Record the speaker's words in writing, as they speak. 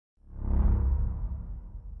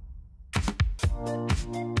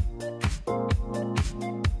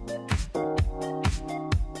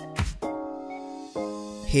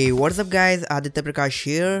Hey, what's up guys, Aditya Prakash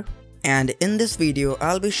here, and in this video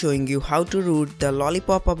I'll be showing you how to root the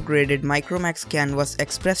Lollipop upgraded Micromax Canvas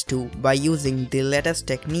Xpress 2 by using the latest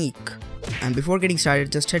technique. And before getting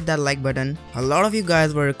started, just hit that like button. A lot of you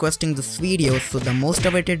guys were requesting this video, so the most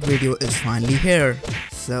awaited video is finally here.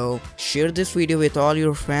 So share this video with all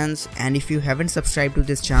your friends, and if you haven't subscribed to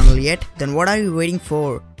this channel yet, then what are you waiting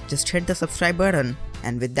for? Just hit the subscribe button.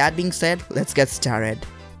 And with that being said, let's get started.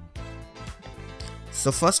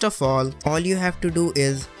 So first of all you have to do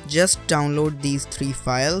is just download these 3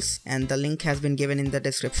 files, and the link has been given in the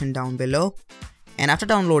description down below. And after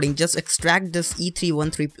downloading, just extract this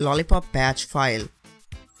E313 Lollipop patch file,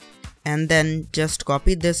 and then just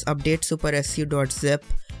copy this update supersu.zip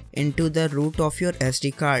into the root of your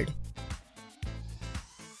SD card.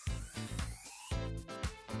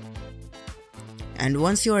 And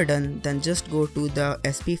once you are done, then just go to the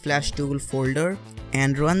SP Flash Tool folder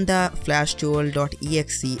and run the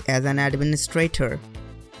flashtool.exe as an administrator.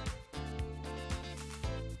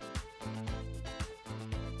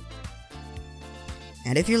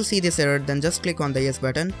 And if you'll see this error, then just click on the yes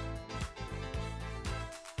button.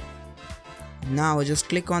 Now just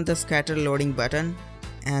click on the scatter loading button,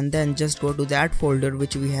 and then just go to that folder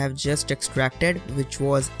which we have just extracted, which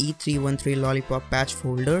was E313 Lollipop patch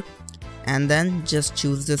folder, and then just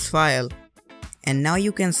choose this file. And now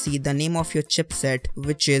you can see the name of your chipset,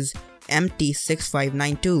 which is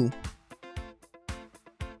MT6592.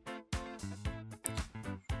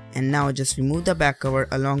 And now just remove the back cover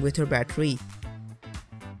along with your battery.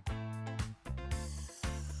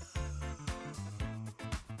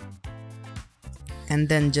 And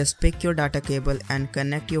then just pick your data cable and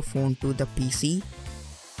connect your phone to the PC.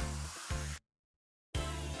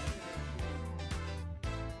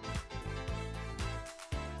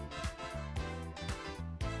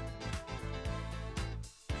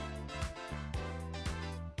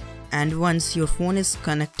 And once your phone is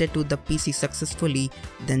connected to the PC successfully,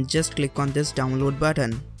 then just click on this download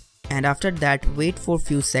button. And after that, wait for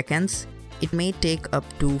few seconds. It may take up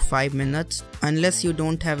to 5 minutes unless you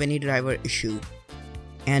don't have any driver issue.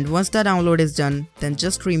 And once the download is done, then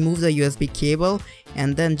just remove the USB cable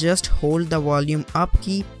and then just hold the volume up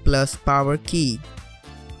key plus power key.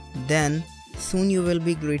 Then soon you will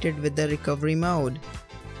be greeted with the recovery mode.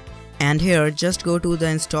 And here just go to the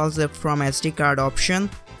install zip from SD card option,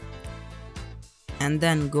 and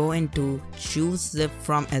then go into choose zip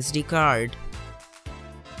from SD card.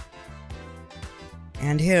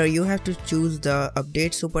 And here you have to choose the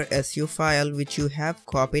update supersu file which you have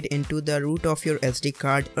copied into the root of your SD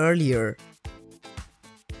card earlier.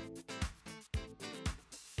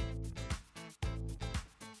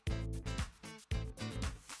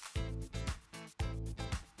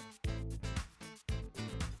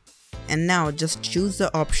 And now just choose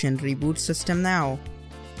the option reboot system now.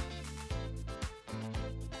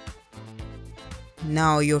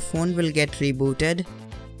 Now your phone will get rebooted.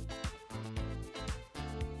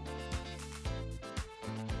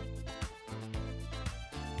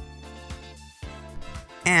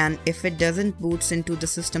 And if it doesn't boots into the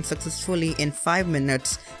system successfully in 5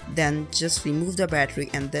 minutes, then just remove the battery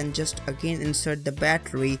and then just again insert the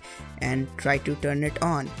battery and try to turn it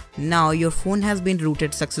on. Now your phone has been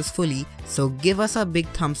rooted successfully, so give us a big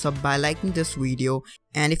thumbs up by liking this video.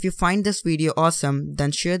 And if you find this video awesome,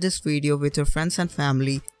 then share this video with your friends and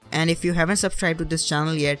family. And if you haven't subscribed to this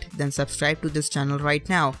channel yet, then subscribe to this channel right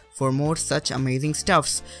now for more such amazing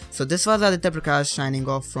stuffs. So this was Aditya Prakash signing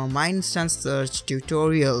off from My Instant Search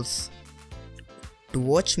Tutorials. To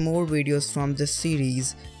watch more videos from this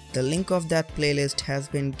series, the link of that playlist has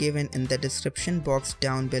been given in the description box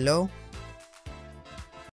down below.